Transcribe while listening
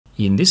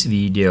In this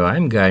video,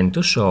 I'm going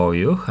to show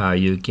you how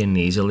you can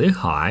easily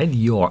hide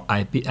your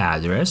IP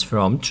address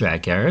from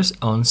trackers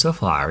on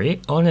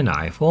Safari on an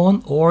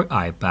iPhone or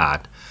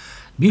iPad.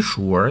 Be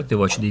sure to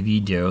watch the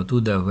video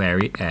to the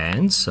very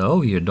end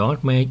so you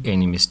don't make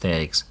any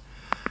mistakes.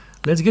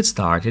 Let's get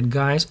started,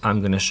 guys.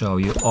 I'm gonna show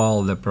you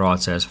all the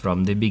process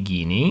from the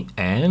beginning,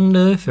 and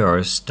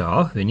first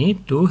off we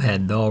need to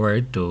head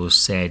over to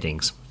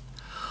Settings.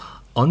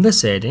 On the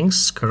Settings,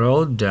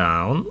 scroll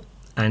down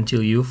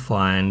until you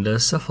find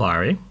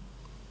Safari,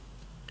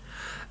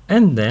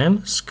 and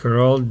then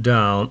scroll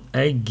down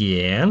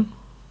again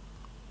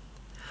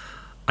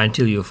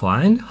until you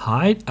find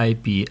Hide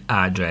IP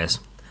Address.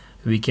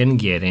 We can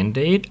get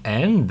into it,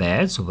 and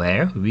that's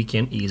where we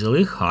can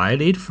easily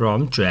hide it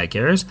from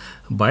trackers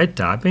by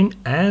tapping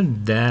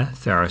at the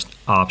first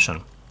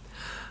option.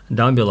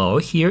 Down below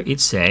here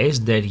it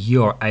says that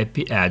your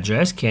IP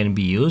address can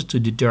be used to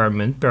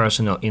determine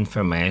personal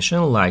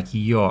information like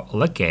your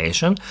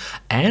location,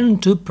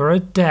 and to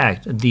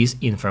protect this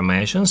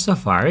information,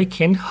 Safari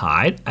can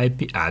hide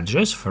IP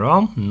address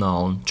from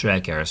known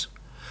trackers.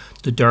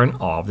 To turn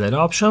off that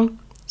option,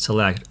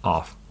 select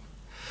Off.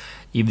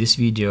 If this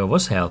video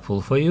was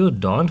helpful for you,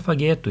 don't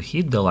forget to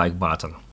hit the like button.